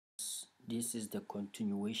This is the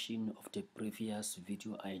continuation of the previous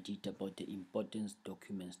video I did about the importance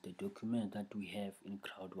documents, the document that we have in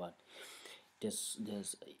CROWD1.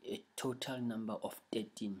 There's a total number of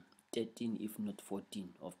 13 if not 14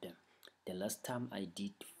 of them. The last time I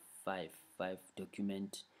did five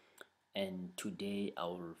documents, and today I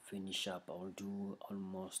will finish up. I'll do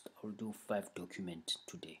 5 documents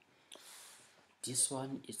today. This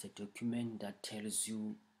one is a document that tells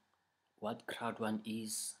you what CROWD1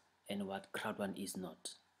 is and what CROWD1 is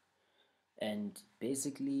not. And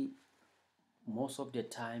basically, most of the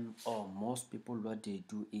time, or most people, what they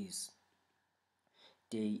do is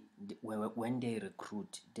when they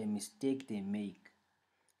recruit, the mistake they make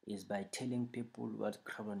is by telling people what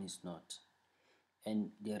CROWD1 is not.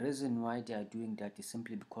 And the reason why they are doing that is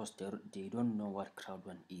simply because they don't know what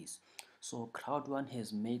CROWD1 is. So CROWD1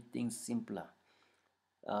 has made things simpler.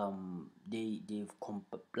 They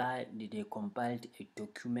compiled a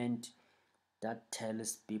document that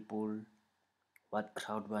tells people what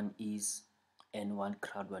CROWD1 is and what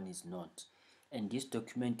CROWD1 is not. And this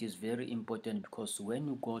document is very important because when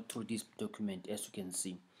you go through this document, as you can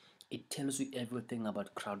see, it tells you everything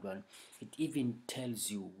about CROWD1. It even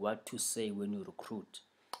tells you what to say when you recruit.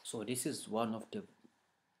 So this is one of the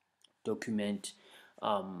document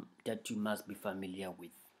that you must be familiar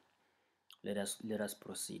with. Let us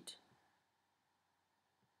proceed.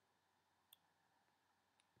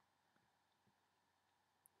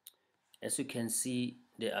 As you can see,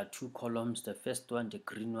 there are 2 columns. The first one, the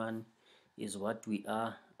green one, is what we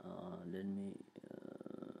are.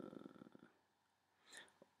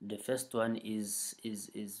 The first one is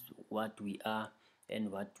what we are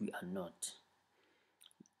and what we are not.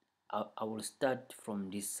 I will start from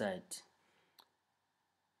this side.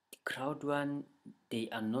 CROWD1, they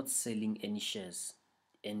are not selling any shares,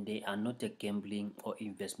 and they are not a gambling or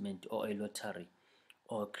investment or a lottery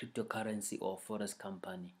or a cryptocurrency or forex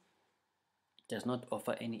company. It does not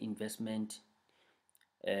offer any investment,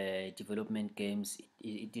 development games.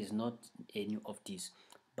 It is not any of this,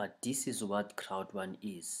 but this is what CROWD1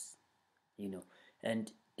 is,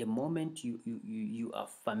 and the moment you are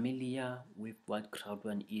familiar with what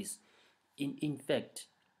CROWD1 is, in fact,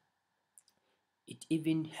 it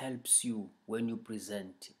even helps you when you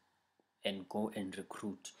present and go and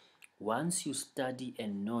recruit. Once you study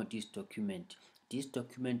and know this document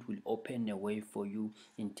will open a way for you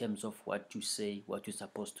in terms of what to say, what you're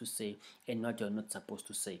supposed to say, and what you're not supposed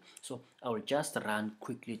to say. So I will just run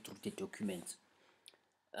quickly through the documents.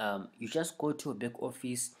 You just go to a back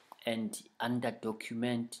office, and under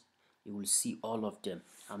document you will see all of them.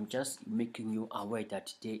 I'm just making you aware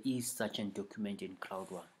that there is such a document in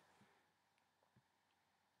CROWD1.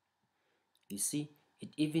 You see, it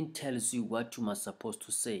even tells you what you are supposed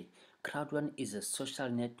to say. CROWD1 is a social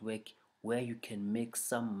network where you can make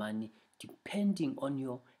some money depending on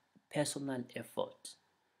your personal effort.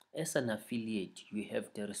 As an affiliate, you have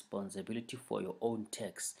the responsibility for your own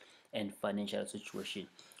tax and financial situation,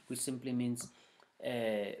 which simply means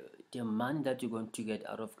the money that you're going to get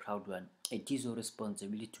out of CROWD1, it is your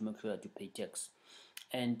responsibility to make sure that you pay tax.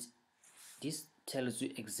 And this tells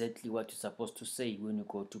you exactly what you're supposed to say when you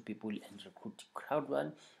go to people and recruit.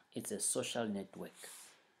 CROWD1, it's a social network.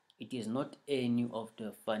 It is not any of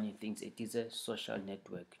the funny things. It is a social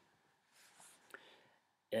network.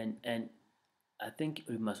 And I think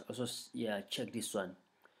we must also check this one.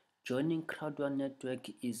 Joining CROWD1 network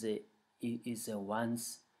is a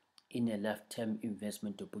once in a lifetime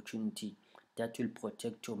investment opportunity that will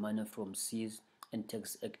protect your money from seize and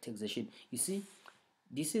taxation. You see,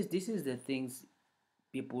 this is the things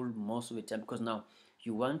people most of the time, because now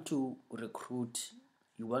you want to recruit,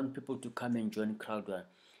 you want people to come and join CROWD1,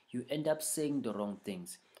 you end up saying the wrong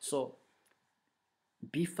things. So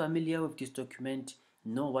be familiar with this document,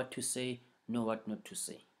 know what to say, know what not to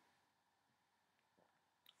say.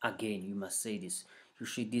 Again, you must say this. You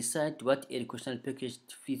should decide what educational package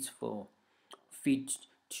fits to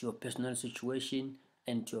your personal situation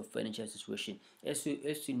and to your financial situation. As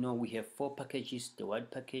you know, we have 4 packages: the white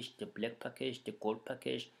package, the black package, the gold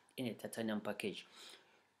package, and a titanium package.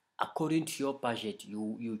 According to your budget,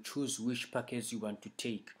 you choose which package you want to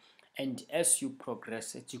take, and as you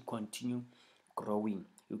progress, as you continue growing,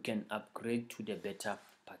 you can upgrade to the better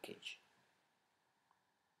package.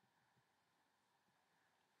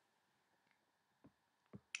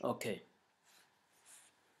 Okay,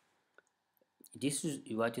 this is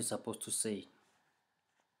what you're supposed to say.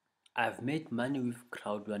 I've made money with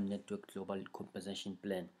CROWD1 Network Global Compensation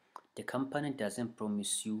Plan. The company doesn't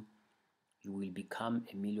promise you will become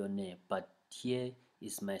a millionaire, but here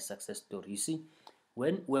is my success story. You see,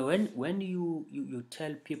 when you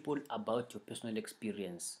tell people about your personal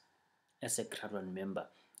experience, as a CROWD1 member.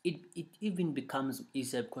 It even becomes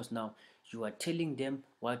easier because now you are telling them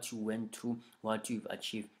what you went through, what you've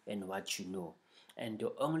achieved, and what you know. And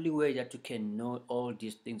the only way that you can know all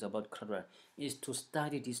these things about CROWD1 is to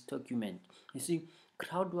study this document. You see,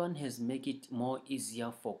 CROWD1 has made it more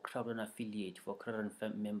easier for CROWD1 affiliate, for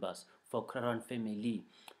CROWD1 members, for CROWD1 family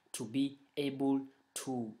to be able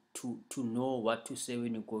to know what to say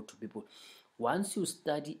when you go to people. Once you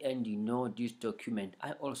study and you know this document,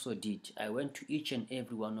 I also did. I went to each and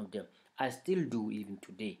every one of them. I still do even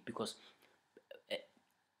today because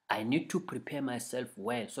I need to prepare myself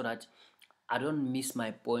well so that I don't miss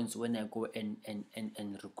my points when I go and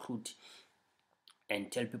recruit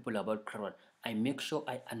and tell people about CROWD1. I make sure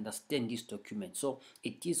I understand this document. So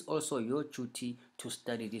it is also your duty to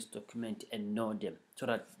study this document and know them so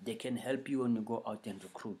that they can help you when you go out and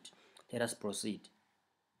recruit. Let us proceed.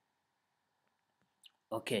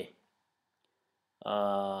 Okay.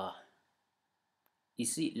 You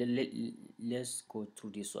see, let's go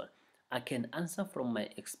through this one. I can answer from my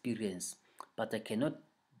experience, but I cannot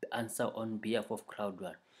answer on behalf of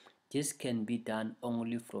CROWD1. This can be done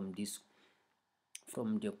only from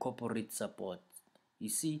the corporate support. You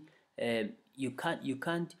see, you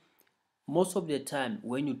can't. Most of the time,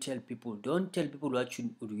 when you tell people, don't tell people what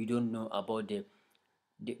you don't know about the,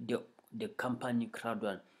 the, the company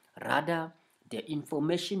CROWD1. Rather, the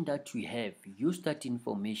information that we have, use that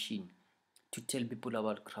information to tell people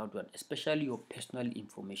about CROWD1, especially your personal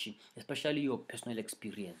information, especially your personal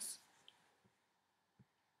experience.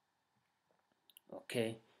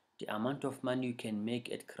 Okay, the amount of money you can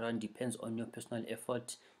make at CROWD1 depends on your personal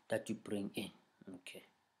effort that you bring in. Okay,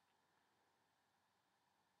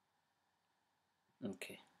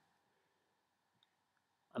 okay.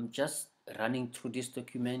 I'm just running through this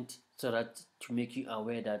document so that to make you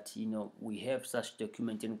aware that we have such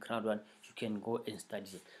document in CROWD1. You can go and study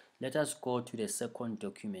it. Let us go to the second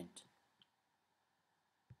document,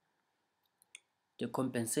 the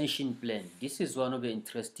compensation plan. This is one of the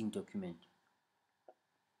interesting documents.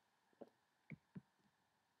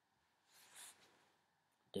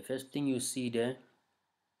 The first thing you see there,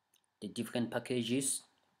 the different packages,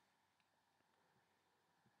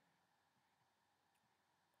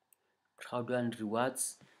 CROWD1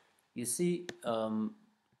 rewards. You see,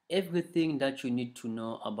 everything that you need to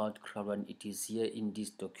know about CROWD1, it is here in this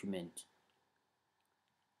document.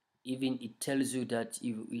 Even it tells you that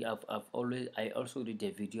if we have I also did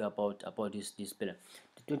a video about this plan.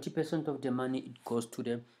 The 20% of the money, it goes to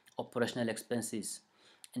the operational expenses,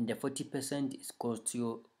 and the 40% goes to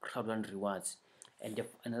your CROWD1 rewards, and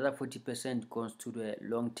another 40% goes to the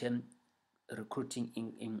long-term recruiting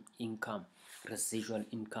income, residual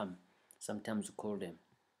income, sometimes you call them.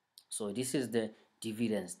 So this is the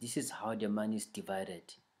dividends. This is how the money is divided.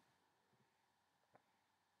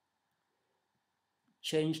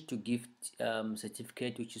 Change to gift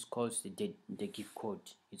certificate, which is called the gift code.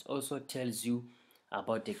 It also tells you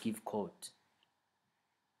about the gift code.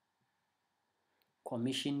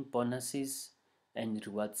 Commission bonuses and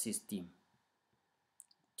reward system.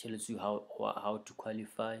 Tells you how to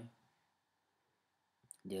qualify.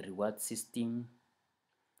 The reward system.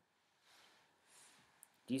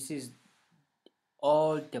 This is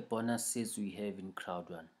all the bonuses we have in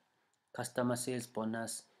CROWD1. Customer sales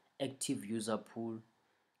bonus, active user pool,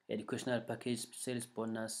 educational package sales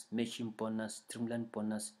bonus, matching bonus, streamline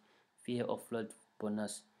bonus, fear offload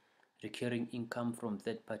bonus, recurring income from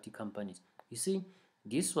third-party companies. You see,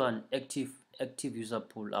 this one, active user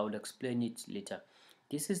pool, I will explain it later.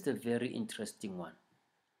 This is the very interesting one.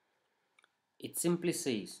 It simply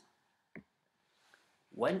says,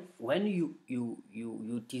 when you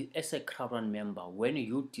as a CROWD1 member, when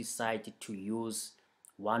you decide to use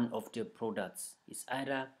one of the products, it's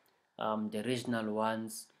either the regional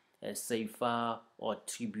ones, Safer or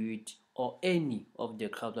Tribute, or any of the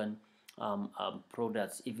CROWD1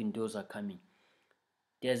 products, even those are coming.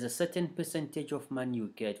 There's a certain percentage of money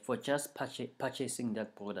you get for just purchasing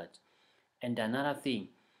that product. And another thing,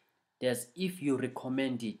 there's if you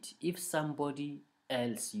recommend it, if somebody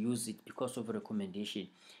else use it because of recommendation,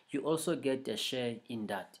 you also get a share in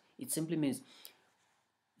that. It simply means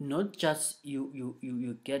not just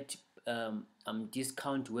you get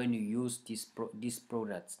discount when you use these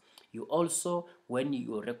products. You also, when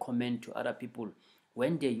you recommend to other people,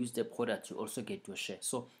 when they use the product, you also get your share.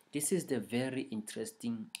 So this is the very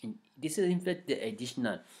interesting, this is in fact the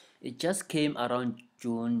additional. It just came around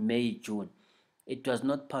June. It was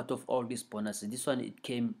not part of all these bonuses. This one, it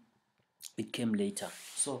came later.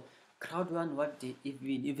 So CROWD1, what they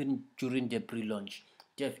even during the pre-launch,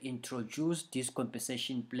 they've introduced this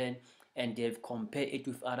compensation plan and they've compared it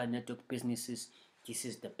with other network businesses. This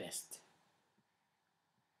is the best.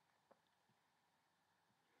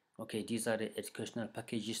 Okay, these are the educational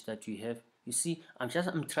packages that you have. You see, I'm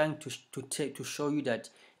trying to show you that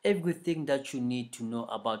everything that you need to know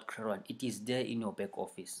about CROWD1, it is there in your back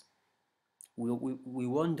office. We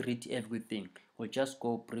won't read everything. We'll just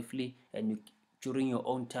go briefly, and during your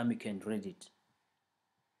own time you can read it.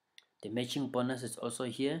 The matching bonus is also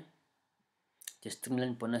here. The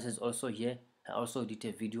streamline bonus is also here. I also did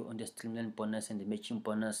a video on the streamline bonus and the matching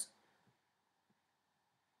bonus.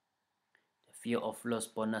 The fear of loss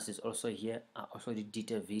bonus is also here. I also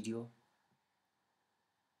did a video.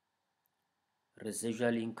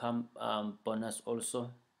 Residual income bonus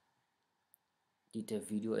also did a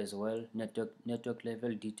video as well. Network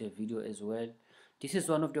level did a video as well. This is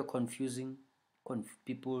one of the confusing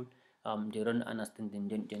people. They don't understand the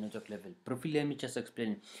network level. Briefly, let me just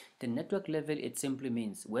explain. The network level, it simply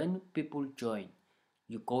means when people join,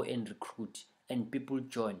 you go and recruit, and people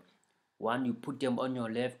join. One, you put them on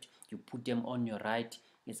your left, you put them on your right.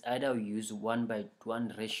 It's either you use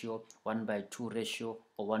 1:1 ratio, 1:2 ratio,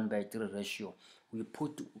 or 1:3 ratio. We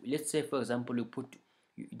put, let's say for example,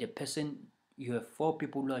 the person, you have 4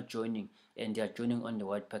 people who are joining, and they are joining on the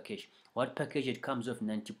white package. White package, it comes with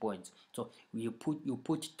 90 points. So you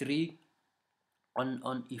put 3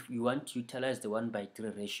 on. If you want to utilize the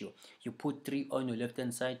 1:3 ratio, you put 3 on your left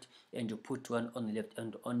hand side, and you put 1 on the left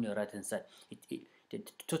and on your right hand side. The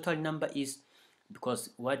total number is,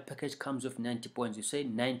 because white package comes with 90 points, you say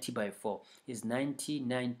 90 by 4 is 90,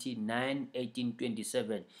 99, 18,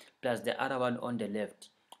 27, plus the other one on the left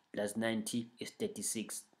plus 90 is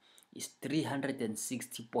 36, is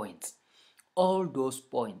 360 points. All those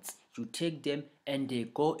points, you take them and they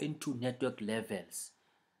go into network levels.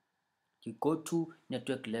 You go to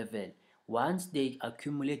network level. Once they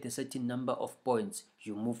accumulate a certain number of points,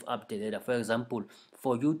 you move up the ladder. For example,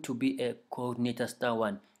 for you to be a coordinator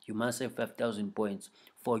 *1, you must have 5,000 points.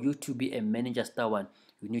 For you to be a manager *1,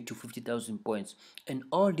 you need to 50,000 points. And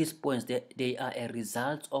all these points, they are a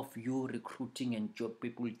result of you recruiting and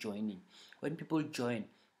people joining. When people join,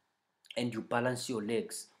 and you balance your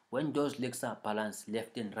legs, when those legs are balanced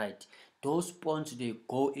left and right, those points, they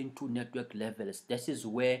go into network levels. This is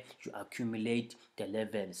where you accumulate the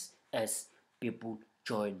levels as people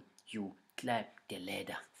join, you climb the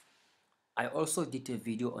ladder. I also did a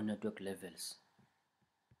video on network levels.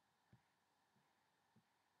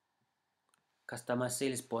 Customer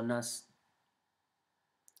sales bonus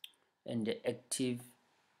and the active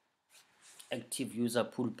user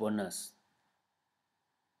pool bonus.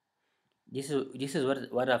 This is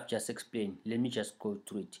what I've just explained. Let me just go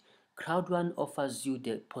through it. CROWD1 offers you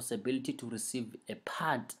the possibility to receive a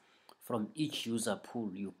part from each user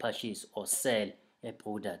pool you purchase or sell a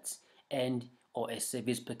product and or a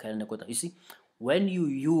service per calendar quarter. You see, when you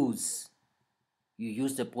use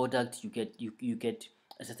the product, you get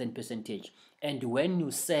a certain percentage, and when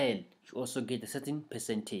you sell, you also get a certain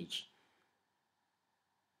percentage.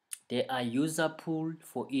 There are user pool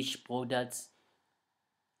for each product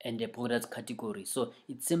and the product category. So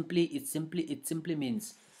it simply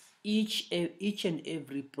means each and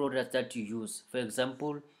every product that you use. For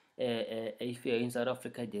example, if you're in South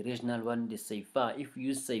Africa, the regional one, the Safer. If you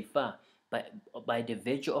use Safer, by the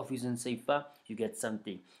virtue of using Safer, you get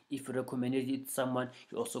something. If you recommended it to someone,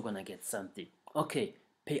 you're also gonna get something. Okay,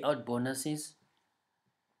 payout bonuses,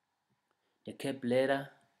 the cap ladder,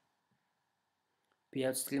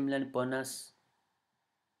 payout streamline bonus.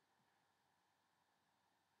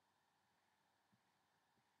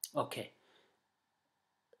 Okay,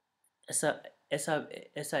 as, I,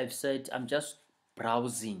 as I've said, I'm just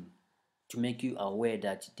browsing to make you aware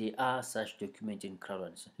that there are such documents in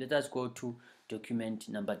CROWD1. Let us go to document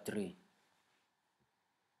number 3.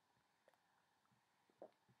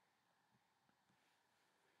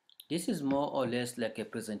 This is more or less like a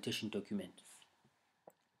presentation document.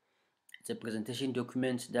 It's a presentation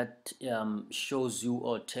document that shows you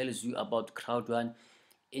or tells you about CROWD1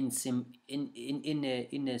 in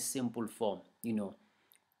a simple form. You know,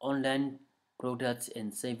 online products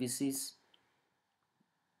and services.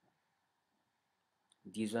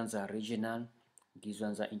 These ones are regional, these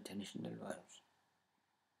ones are international ones.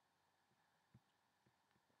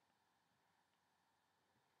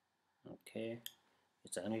 Okay,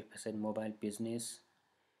 it's a 100% mobile business.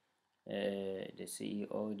 The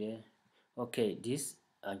CEO there. Okay, this,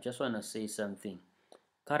 I just want to say something.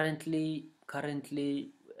 Currently,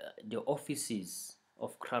 the offices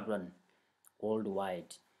of CROWD1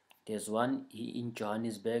 worldwide. There's one in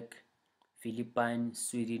Johannesburg, Philippines,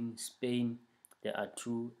 Sweden, Spain. There are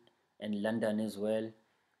 2, and London as well.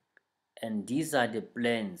 And these are the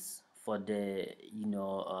plans for the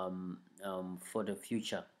for the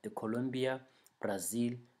future. The Colombia,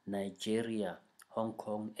 Brazil, Nigeria, Hong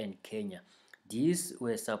Kong, and Kenya. These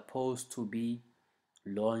were supposed to be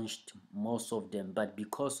launched, most of them, but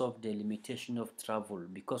because of the limitation of travel,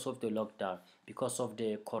 because of the lockdown, because of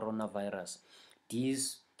the coronavirus,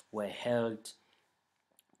 these were held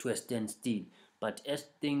to a standstill. But as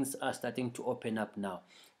things are starting to open up now,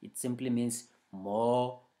 it simply means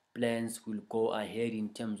more plans will go ahead in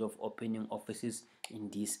terms of opening offices in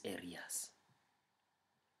these areas.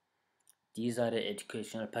 These are the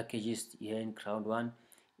educational packages here in CROWD1.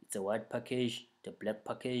 It's a white package, the black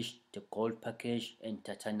package, the gold package, and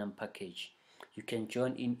titanium package. You can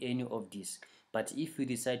join in any of these. But if you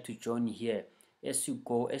decide to join here, as you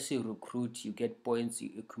go, as you recruit, you get points, you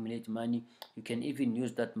accumulate money. You can even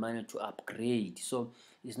use that money to upgrade. So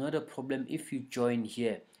it's not a problem if you join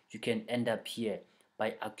here. You can end up here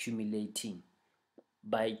by accumulating,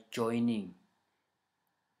 by joining,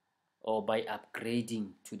 or by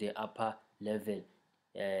upgrading to the upper level.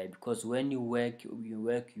 Because when you work,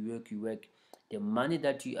 the money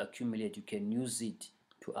that you accumulate, you can use it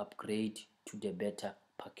to upgrade to the better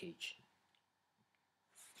package.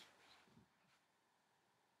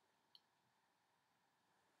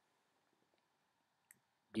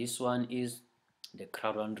 This one is the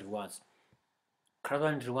CROWD1 rewards.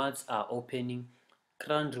 CROWD1 rewards are opening.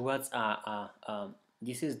 CROWD1 rewards are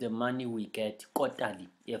this is the money we get quarterly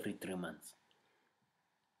every 3 months.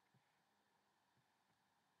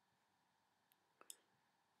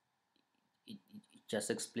 It just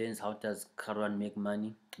explains how does CROWD1 make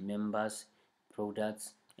money, members,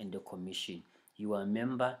 products, and the commission. You are a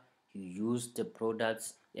member, you use the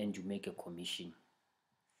products, and you make a commission.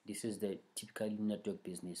 This is the typical network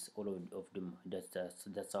business. All of them,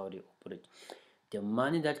 that's how they operate. The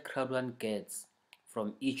money that CROWD1 gets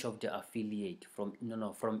from each of the affiliate, from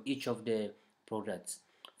each of the products,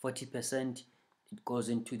 40% it goes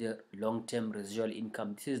into the long-term residual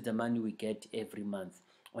income. This is the money we get every month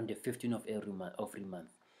on the 15th of every month.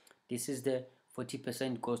 This is the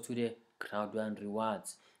 40% goes to the CROWD1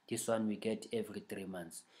 rewards. This one we get every 3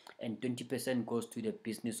 months, and 20% goes to the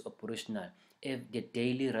business operational, the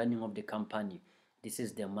daily running of the company. This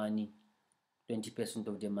is the money. 20%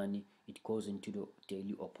 of the money it goes into the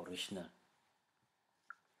daily operational.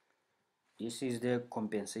 This is the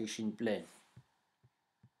compensation plan.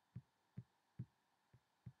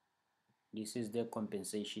 This is the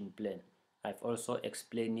compensation plan. I've also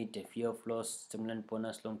explained it: the fear of loss, stimulant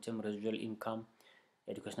bonus, long-term residual income,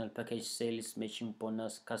 educational package, sales, matching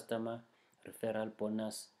bonus, customer referral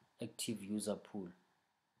bonus, active user pool.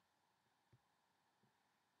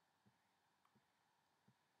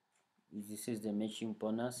 This is the matching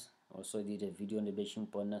bonus. Also did a video on the matching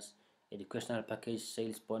bonus, educational package,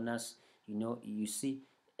 sales bonus. You see,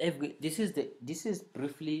 this is the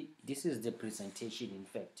presentation. In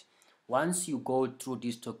fact, once you go through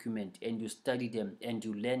this document and you study them and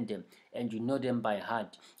you learn them and you know them by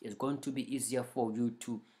heart, it's going to be easier for you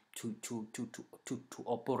to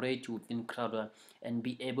operate within CROWD1 and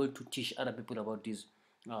be able to teach other people about this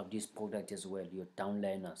product as well, your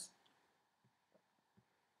downliners.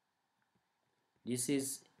 This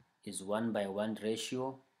is 1:1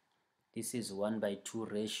 ratio. This is 1:2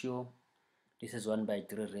 ratio. This is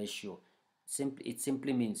 1:3 ratio. It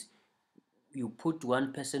simply means you put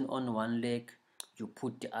one person on one leg, you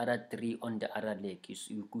put the other three on the other leg.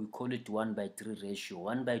 We call it 1:3 ratio.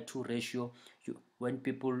 1:2 ratio. When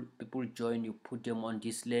people join, you put them on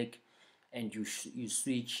this leg, and you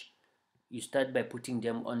switch. You start by putting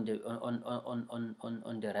them on the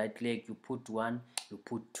right leg. You put one, you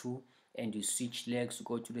put two, and you switch legs. You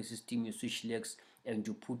go to the system, you switch legs, and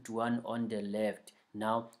you put one on the left.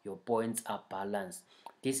 Now your points are balanced.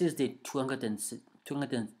 This is the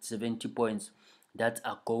 270 points that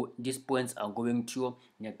these points are going to your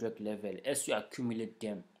network level. As you accumulate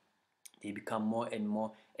them, they become more and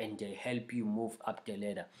more, and they help you move up the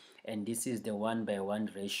ladder. And this is the 1:1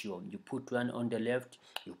 ratio. You put one on the left,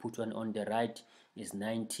 you put one on the right, is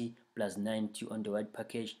 90 plus 90 on the white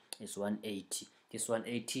package is 180. This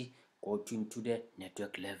 180 goes into the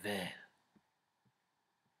network level.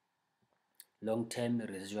 Long-term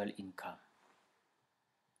residual income.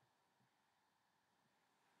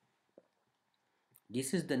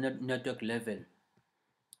 This is the network level.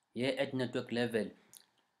 Here at network level,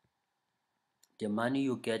 the money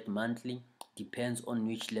you get monthly depends on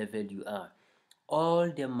which level you are.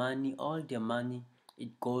 All the money,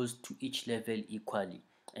 it goes to each level equally,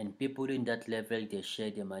 and people in that level, they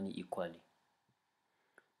share the money equally.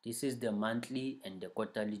 This is the monthly and the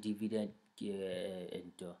quarterly dividend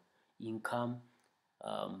and income.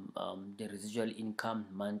 The residual income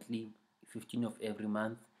monthly, 15 of every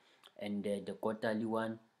month, and the quarterly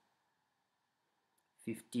one,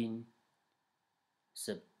 15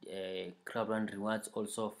 CROWD1 rewards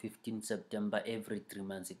also 15 September, every 3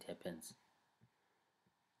 months it happens.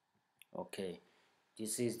 Okay,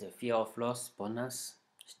 this is the fear of loss bonus,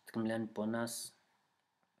 streamline bonus,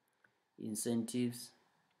 incentives,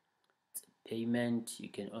 payment. You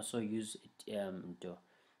can also use it,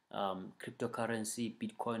 cryptocurrency,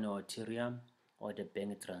 Bitcoin or Ethereum, or the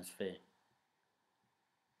bank transfer.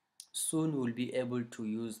 Soon we'll be able to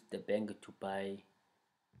use the bank to buy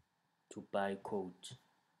code.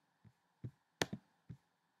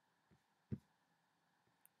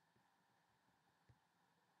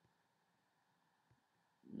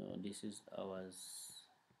 No, this is ours.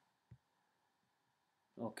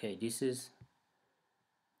 Okay, this is,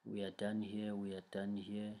 we are done here, we are done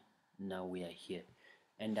here, now we are here.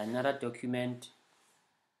 And another document,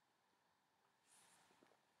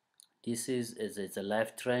 this is it's a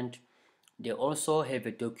live trend. They also have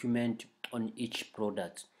a document on each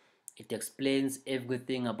product. It explains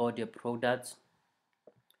everything about the product.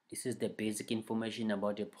 This is the basic information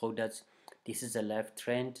about the products. This is a live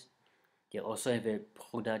trend. They also have a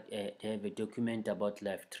product, they have a document about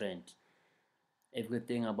live trend.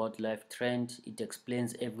 Everything about live trend, it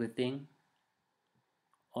explains everything.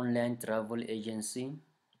 Online travel agency.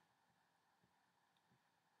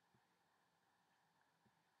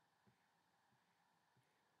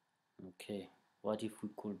 Okay, what if we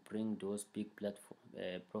could bring those big platform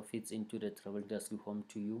profits into the travel industry home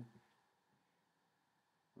to you?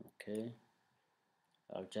 Okay,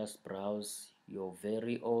 I'll just browse your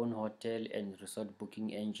very own hotel and resort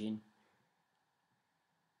booking engine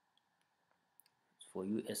for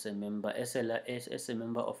you as a member. As a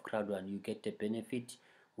member of CROWD1, you get the benefit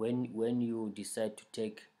when you decide to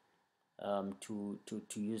take to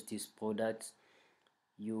use these products.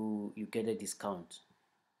 You get a discount.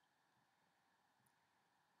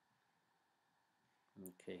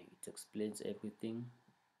 Okay, it explains everything.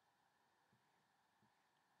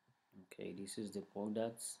 Okay, this is the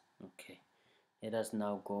products. Okay, let us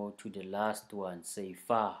now go to the last one, say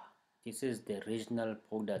far. This is the regional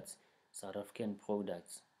products, South African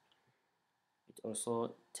products. It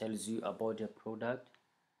also tells you about the product.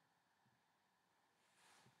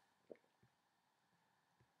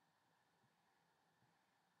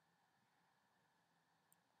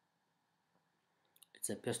 It's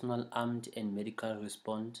a personal armed and medical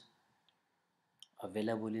response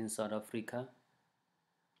available in South Africa.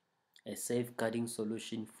 A safeguarding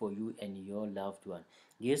solution for you and your loved one.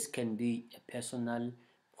 This can be a personal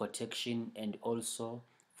protection and also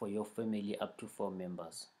for your family up to 4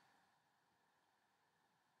 members.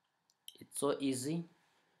 It's so easy.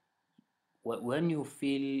 When you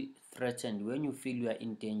feel threatened, when you feel you are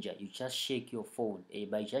in danger, you just shake your phone.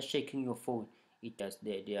 By just shaking your phone, it does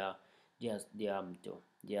their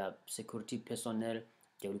security personnel,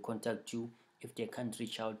 they will contact you. If they can't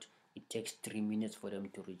reach out, it takes 3 minutes for them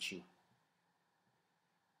to reach you.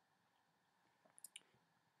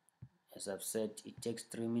 As I've said, it takes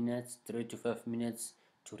 3 minutes, 3 to 5 minutes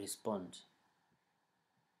to respond.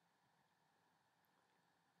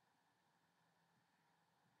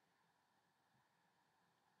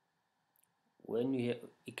 When you have,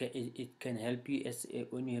 it can help you as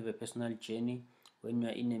when you have a personal journey, when you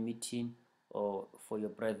are in a meeting, or for your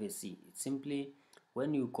privacy. It's simply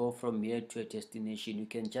when you go from here to a destination, you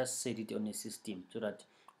can just set it on a system so that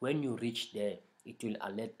when you reach there, it will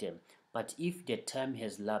alert them. But if the time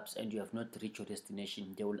has lapsed and you have not reached your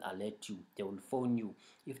destination, they will alert you, they will phone you.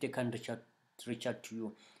 If they can't reach out to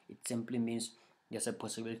you, it simply means there's a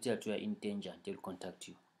possibility that you are in danger. They will contact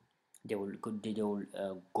you. They will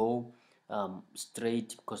go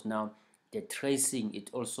straight, because now the tracing, it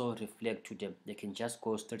also reflect to them. They can just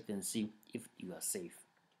go straight and see if you are safe.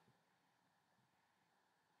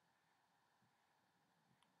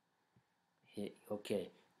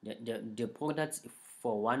 Okay, the products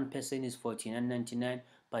for one person is 49.99,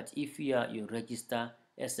 but if you register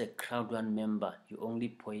as a CROWD1 member, you only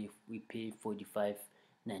pay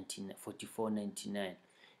 44.99,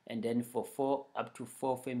 and then for up to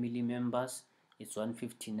 4 family members it's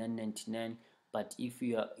 159.99. But if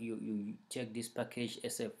you take this package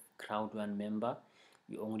as a CROWD1 member,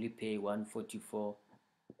 you only pay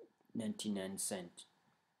 144.99.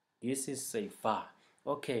 This is safer.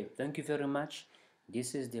 Okay, thank you very much.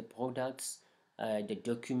 This is the products, the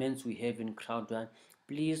documents we have in CROWD1.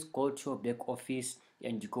 Please go to your back office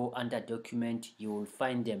and go under document. You will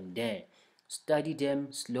find them there. Study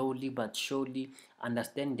them slowly but surely.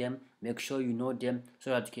 Understand them. Make sure you know them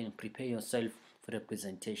so that you can prepare yourself for the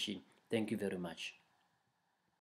presentation. Thank you very much.